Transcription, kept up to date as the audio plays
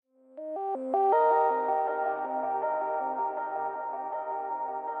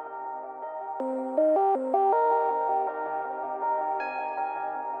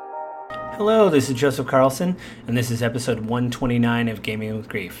Hello, this is Joseph Carlson, and this is episode 129 of Gaming with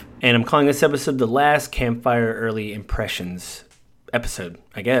Grief. And I'm calling this episode the last Campfire Early Impressions episode,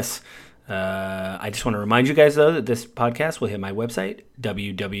 I guess. I just want to remind you guys, though, that this podcast will hit my website,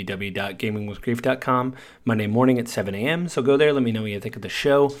 www.gamingwithgrief.com, Monday morning at 7 a.m. So go there, let me know what you think of the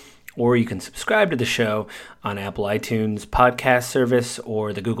show. Or you can subscribe to the show on Apple iTunes podcast service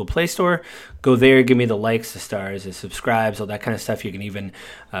or the Google Play Store. Go there, give me the likes, the stars, the subscribes, all that kind of stuff. You can even,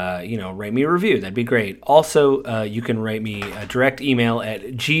 write me a review. That'd be great. Also, you can write me a direct email at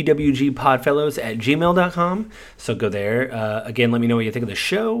gwgpodfellows@gmail.com. So go there. Again, let me know what you think of the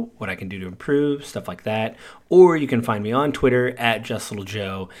show, what I can do to improve, stuff like that. Or you can find me on Twitter at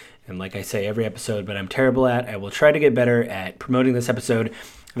JustLittleJoe. And like I say every episode, but I'm terrible at, I will try to get better at promoting this episode.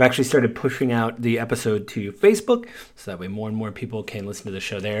 I've actually started pushing out the episode to Facebook, so that way more and more people can listen to the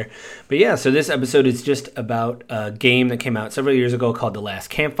show there. But yeah, so this episode is just about a game that came out several years ago called The Last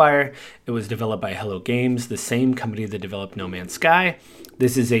Campfire. It was developed by Hello Games, the same company that developed No Man's Sky.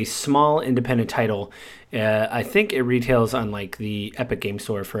 This is a small independent title. I think it retails on like the Epic Game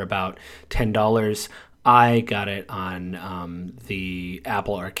Store for about $10. I got it on the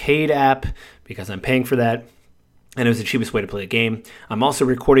Apple Arcade app because I'm paying for that. And it was the cheapest way to play the game. I'm also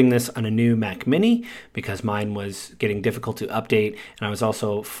recording this on a new Mac Mini because mine was getting difficult to update. And I was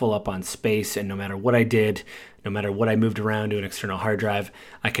also full up on space. And no matter what I did, no matter what I moved around to an external hard drive,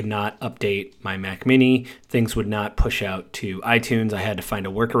 I could not update my Mac Mini. Things would not push out to iTunes. I had to find a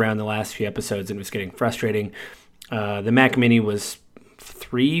workaround the last few episodes and it was getting frustrating. The Mac Mini was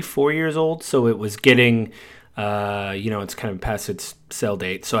 3-4 years old. So it was getting... it's kind of past its sell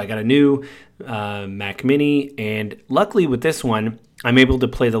date. So I got a new Mac Mini, and luckily with this one, I'm able to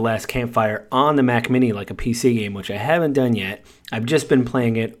play The Last Campfire on the Mac Mini like a PC game, which I haven't done yet. I've just been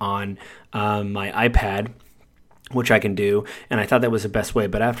playing it on my iPad, which I can do, and I thought that was the best way.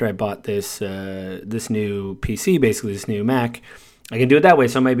 But after I bought this new PC, basically this new Mac, I can do it that way,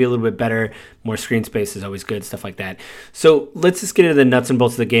 so it might be a little bit better. More screen space is always good, stuff like that. So let's just get into the nuts and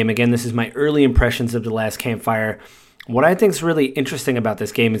bolts of the game. Again, this is my early impressions of The Last Campfire. What I think is really interesting about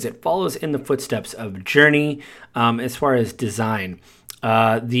this game is it follows in the footsteps of Journey as far as design.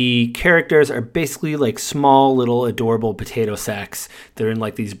 The characters are basically like small, little, adorable potato sacks. They're in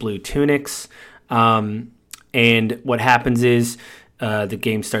like these blue tunics. And what happens is the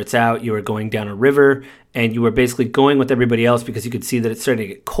game starts out, you are going down a river, and you are basically going with everybody else because you could see that it's starting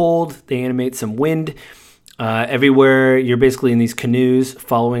to get cold. They animate some wind. Everywhere, you're basically in these canoes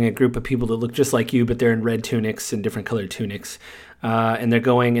following a group of people that look just like you, but they're in red tunics and different colored tunics. And they're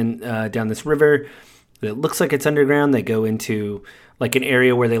going down this river that looks like it's underground. They go into like an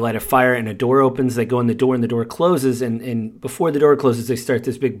area where they light a fire and a door opens. They go in the door and the door closes. And before the door closes, they start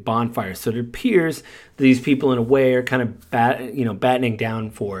this big bonfire. So it appears that these people in a way are kind of battening down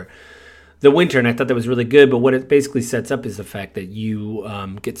for the winter. And I thought that was really good. But what it basically sets up is the fact that you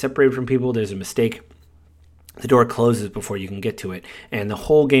get separated from people. There's a mistake. The door closes before you can get to it. And the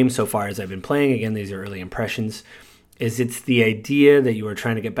whole game so far, as I've been playing, again, these are early impressions, is it's the idea that you are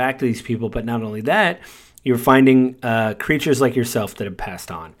trying to get back to these people. But not only that, you're finding creatures like yourself that have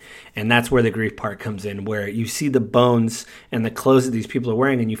passed on. And that's where the grief part comes in, where you see the bones and the clothes that these people are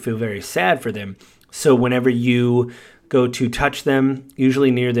wearing and you feel very sad for them. So whenever you go to touch them,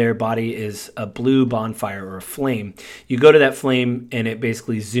 usually near their body is a blue bonfire or a flame. You go to that flame and it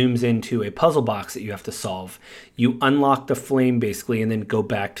basically zooms into a puzzle box that you have to solve. You unlock the flame basically and then go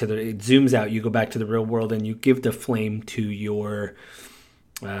back to it zooms out, you go back to the real world and you give the flame to your,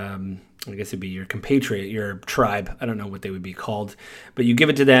 I guess it'd be your compatriot, your tribe. I don't know what they would be called, but you give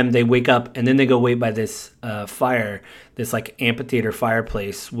it to them, they wake up and then they go wait by this fire, this like amphitheater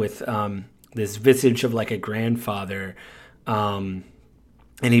fireplace with, this visage of like a grandfather, and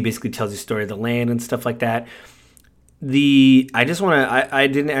he basically tells you the story of the land and stuff like that. I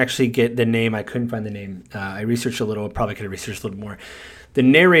didn't actually get the name. I couldn't find the name. I researched a little, probably could have researched a little more. The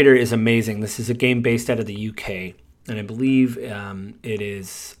narrator is amazing. This is a game based out of the UK, and I believe I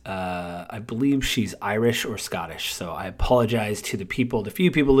believe she's Irish or Scottish. So I apologize to the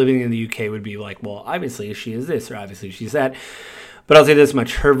few people living in the UK would be like, well, obviously she is this, or obviously she's that. But I'll say this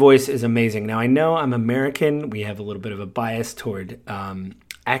much, her voice is amazing. Now, I know I'm American. We have a little bit of a bias toward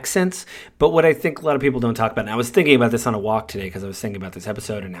accents. But what I think a lot of people don't talk about, and I was thinking about this on a walk today because I was thinking about this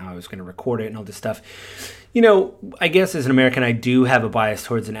episode and how I was going to record it and all this stuff. I guess as an American, I do have a bias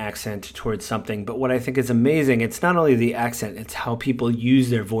towards an accent, towards something. But what I think is amazing, it's not only the accent, it's how people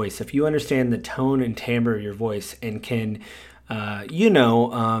use their voice. If you understand the tone and timbre of your voice and can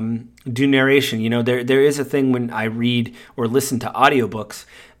do narration. There is a thing when I read or listen to audiobooks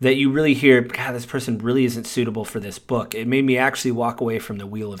that you really hear, God, this person really isn't suitable for this book. It made me actually walk away from the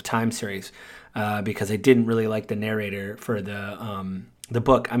Wheel of Time series because I didn't really like the narrator for the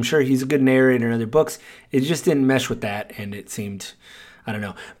book. I'm sure he's a good narrator in other books. It just didn't mesh with that, and it seemed, I don't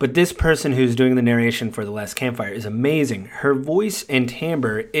know. But this person who's doing the narration for The Last Campfire is amazing. Her voice and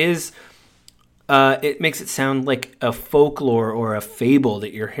timbre is, it makes it sound like a folklore or a fable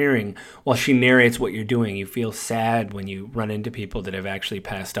that you're hearing while she narrates what you're doing. You feel sad when you run into people that have actually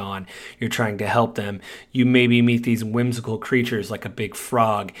passed on. You're trying to help them. You maybe meet these whimsical creatures like a big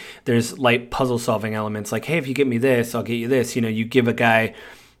frog. There's light puzzle solving elements like, hey, if you get me this, I'll get you this. You give a guy,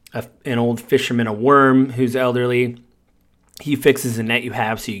 an old fisherman, a worm who's elderly. He fixes a net you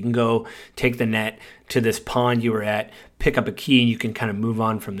have so you can go take the net to this pond you were at, pick up a key, and you can kind of move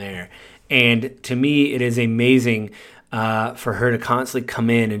on from there. And to me, it is amazing for her to constantly come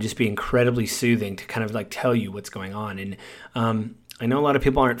in and just be incredibly soothing to kind of like tell you what's going on. And I know a lot of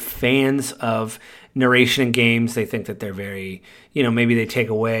people aren't fans of narration in games. They think that they're very, maybe they take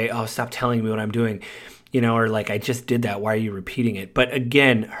away, oh, stop telling me what I'm doing, or like, I just did that. Why are you repeating it? But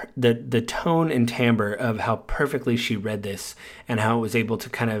again, the tone and timbre of how perfectly she read this and how it was able to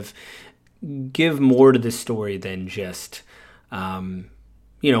kind of give more to the story than just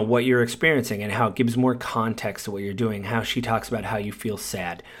what you're experiencing, and how it gives more context to what you're doing, how she talks about how you feel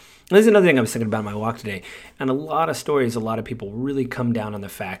sad. And this is another thing I was thinking about on my walk today. And a lot of stories, a lot of people really come down on the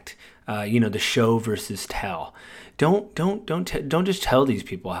fact, the show versus tell. Don't just tell these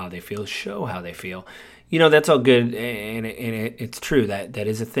people how they feel, show how they feel. That's all good, and it's true that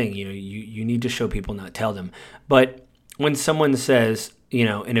is a thing. You need to show people, not tell them. But when someone says,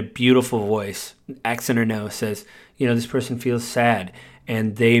 in a beautiful voice, accent or no, says, this person feels sad,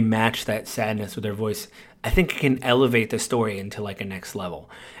 and they match that sadness with their voice, I think it can elevate the story into like a next level.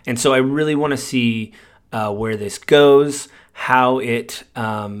 And so I really want to see where this goes, how it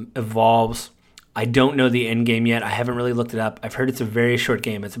evolves. I don't know the end game yet. I haven't really looked it up. I've heard it's a very short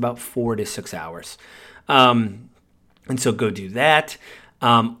game. It's about 4 to 6 hours. And so go do that.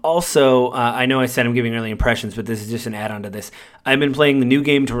 Also, I know I said I'm giving early impressions, but this is just an add-on to this. I've been playing the new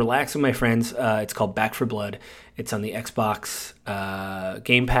game to relax with my friends. It's called Back 4 Blood. It's on the Xbox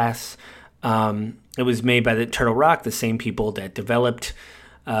Game Pass. It was made by the Turtle Rock, the same people that developed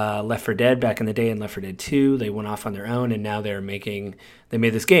Left 4 Dead back in the day and Left 4 Dead 2. They went off on their own, and now they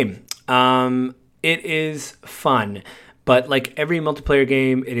made this game. It is fun, but like every multiplayer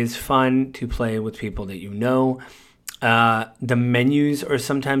game, it is fun to play with people that you know. The menus are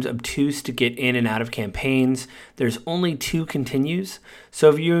sometimes obtuse to get in and out of campaigns. There's only 2 continues. So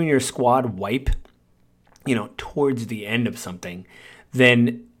if you and your squad wipe, towards the end of something,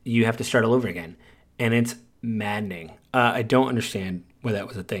 then you have to start all over again. And it's maddening. I don't understand why that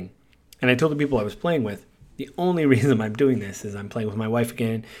was a thing. And I told the people I was playing with, the only reason I'm doing this is I'm playing with my wife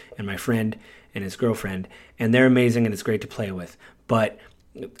again and my friend and his girlfriend. And they're amazing and it's great to play with. But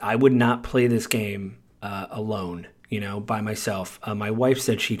I would not play this game alone. By myself. My wife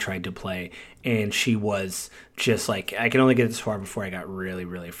said she tried to play, and she was just like, I can only get this far before I got really,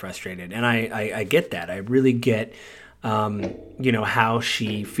 really frustrated. And I get that. I really get, how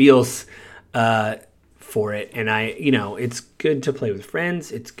she feels for it. And it's good to play with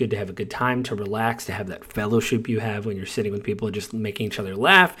friends. It's good to have a good time, to relax, to have that fellowship you have when you're sitting with people and just making each other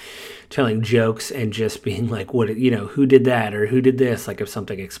laugh, telling jokes, and just being like, who did that or who did this? Like if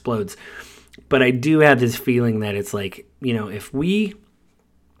something explodes. But I do have this feeling that it's like, if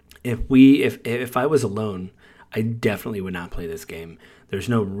I was alone, I definitely would not play this game. There's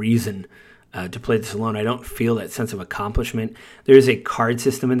no reason to play this alone. I don't feel that sense of accomplishment. There is a card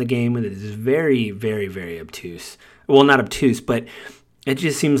system in the game that is very, very, very obtuse. Well, not obtuse, but it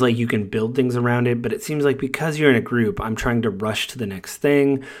just seems like you can build things around it. But it seems like because you're in a group, I'm trying to rush to the next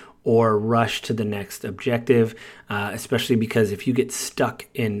thing or rush to the next objective, especially because if you get stuck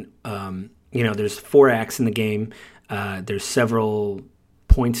in... there's 4 acts in the game. There's several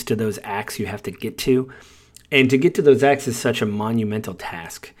points to those acts you have to get to. And to get to those acts is such a monumental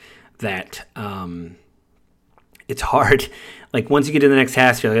task that it's hard. Like once you get to the next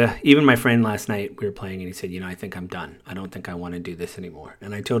task, you're like, even my friend last night, we were playing and he said, I think I'm done. I don't think I want to do this anymore.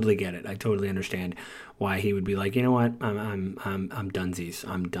 And I totally get it. I totally understand why he would be like, you know what, I'm donesies.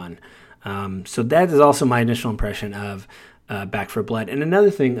 I'm done. So that is also my initial impression of Back 4 Blood. And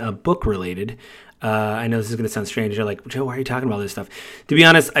another thing, book related, I know this is going to sound strange. You're like, Joe, why are you talking about this stuff? To be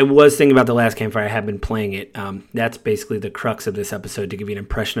honest, I was thinking about The Last Campfire. I have been playing it. That's basically the crux of this episode, to give you an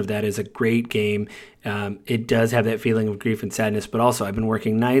impression of that. It's a great game. It does have that feeling of grief and sadness, but also I've been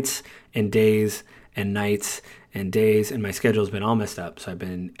working nights and days and nights and days, and my schedule's been all messed up. So I've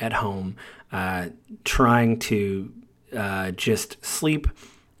been at home trying to just sleep,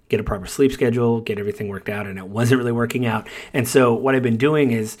 get a proper sleep schedule, get everything worked out, and it wasn't really working out. And so what I've been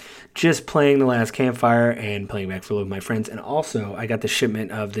doing is just playing The Last Campfire and playing Back 4 Blood with my friends. And also I got the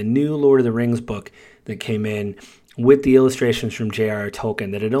shipment of the new Lord of the Rings book that came in with the illustrations from J.R.R.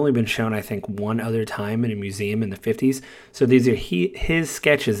 Tolkien that had only been shown, I think, one other time in a museum in the 50s. So these are his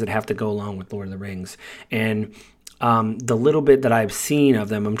sketches that have to go along with Lord of the Rings. And the little bit that I've seen of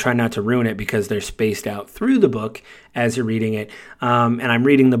them, I'm trying not to ruin it because they're spaced out through the book as you're reading it. And I'm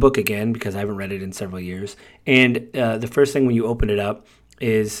reading the book again because I haven't read it in several years. And the first thing when you open it up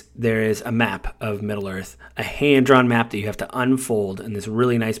is there is a map of Middle-earth, a hand-drawn map that you have to unfold in this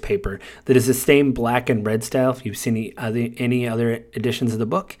really nice paper that is the same black and red style. If you've seen any other editions of the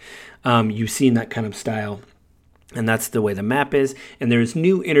book, you've seen that kind of style. And that's the way the map is. And there's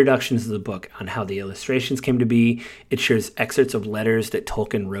new introductions to the book on how the illustrations came to be. It shares excerpts of letters that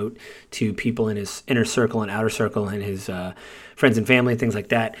Tolkien wrote to people in his inner circle and outer circle and his friends and family, things like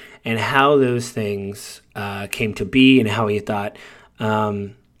that, and how those things came to be and how he thought...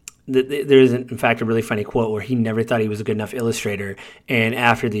 There is, in fact, a really funny quote where he never thought he was a good enough illustrator. And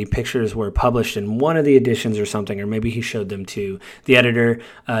after the pictures were published in one of the editions or something, or maybe he showed them to the editor,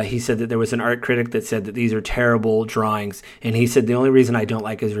 he said that there was an art critic that said that these are terrible drawings. And he said, the only reason I don't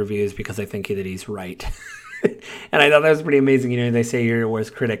like his review is because I think that he's right. And I thought that was pretty amazing. You know, they say you're your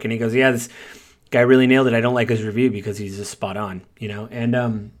worst critic. And he goes, yeah, this guy really nailed it. I don't like his review because he's just spot on, you know.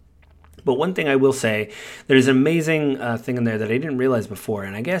 And, but one thing I will say, there's an amazing thing in there that I didn't realize before,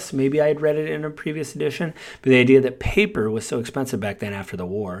 and I guess maybe I had read it in a previous edition, but the idea that paper was so expensive back then after the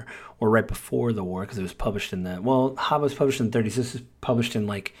war, or right before the war, because it was published in Hobbit was published in the 30s, this was published in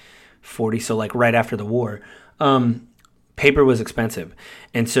like 40, so like right after the war, paper was expensive.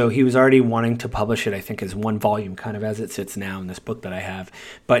 And so he was already wanting to publish it, I think, as one volume, kind of as it sits now in this book that I have,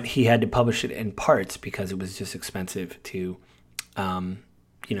 but he had to publish it in parts because it was just expensive to...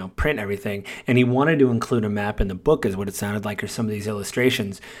 print everything. And he wanted to include a map in the book is what it sounded like, or some of these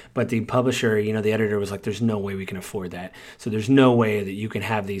illustrations. But the publisher, the editor was like, there's no way we can afford that. So there's no way that you can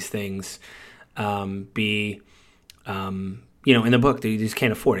have these things be, in the book. You just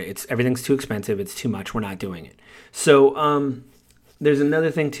can't afford it. Everything's too expensive. It's too much. We're not doing it. So there's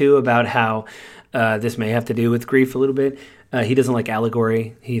another thing, too, about how this may have to do with grief a little bit. He doesn't like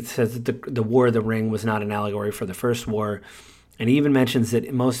allegory. He says that the War of the Ring was not an allegory for the First War. And he even mentions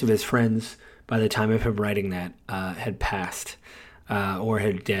that most of his friends, by the time of him writing that, had passed or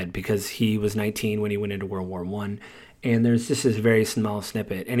had dead because he was 19 when he went into World War I. And there's just this very small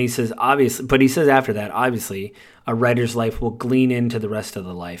snippet. And he says, obviously, but he says after that, obviously, a writer's life will glean into the rest of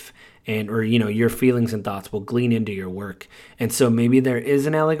the life. Or your feelings and thoughts will glean into your work. And so maybe there is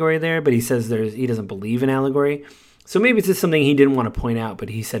an allegory there, but he says he doesn't believe in allegory. So maybe it's just something he didn't want to point out, but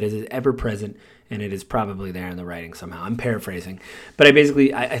he said it is ever present, and it is probably there in the writing somehow. I'm paraphrasing. But I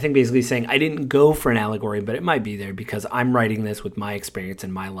think basically saying I didn't go for an allegory, but it might be there because I'm writing this with my experience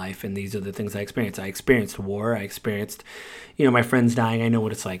in my life, and these are the things I experienced. I experienced war. I experienced, my friends dying. I know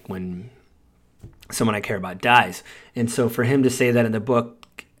what it's like when someone I care about dies. And so for him to say that in the book,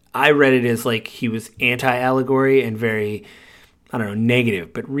 I read it as like he was anti-allegory and very,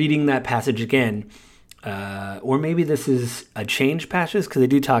 negative. But reading that passage again... or maybe this is a change passage because they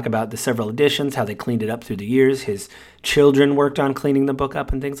do talk about the several editions, how they cleaned it up through the years. His children worked on cleaning the book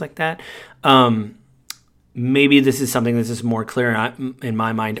up and things like that. Maybe this is something that's just more clear in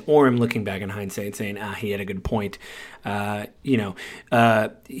my mind, or I'm looking back in hindsight saying, he had a good point.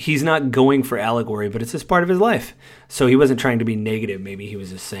 He's not going for allegory, but it's just part of his life. So he wasn't trying to be negative. Maybe he was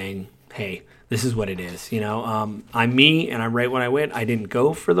just saying, hey, this is what it is, I'm me and I write when I went. I didn't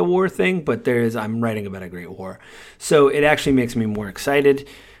go for the war thing, but I'm writing about a great war. So it actually makes me more excited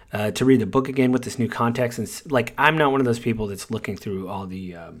to read the book again with this new context. And I'm not one of those people that's looking through all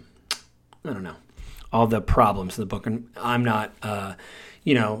the, all the problems in the book. And I'm not,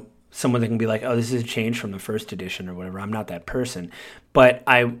 someone that can be like, oh, this is a change from the first edition or whatever. I'm not that person. But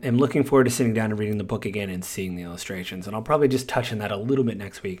I am looking forward to sitting down and reading the book again and seeing the illustrations. And I'll probably just touch on that a little bit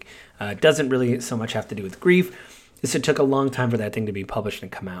next week. It doesn't really so much have to do with grief. It took a long time for that thing to be published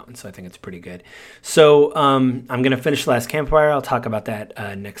and come out, and so I think it's pretty good. So I'm going to finish Last Campfire. I'll talk about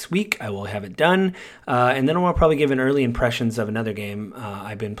that next week. I will have it done, and then I'll probably give an early impressions of another game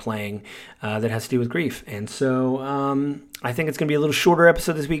I've been playing that has to do with grief. And so I think it's going to be a little shorter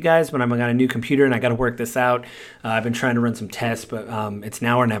episode this week, guys, but I've got a new computer, and I got to work this out. I've been trying to run some tests, but it's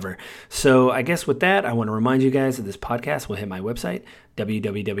now or never. So I guess with that, I want to remind you guys that this podcast will hit my website,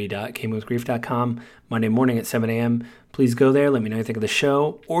 www.gamingwithgrief.com, Monday morning at 7 a.m. Please go there. Let me know what you think of the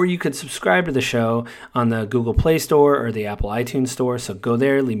show. Or you could subscribe to the show on the Google Play Store or the Apple iTunes Store. So go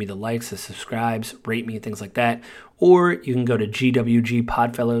there, leave me the likes, the subscribes, rate me, things like that. Or you can go to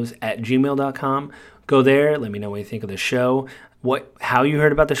gwgpodfellows@gmail.com. Go there, let me know what you think of the show, how you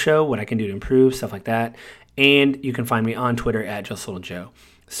heard about the show, what I can do to improve, stuff like that. And you can find me on Twitter at JustLittleJoe.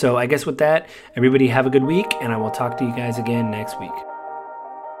 So I guess with that, everybody have a good week, and I will talk to you guys again next week.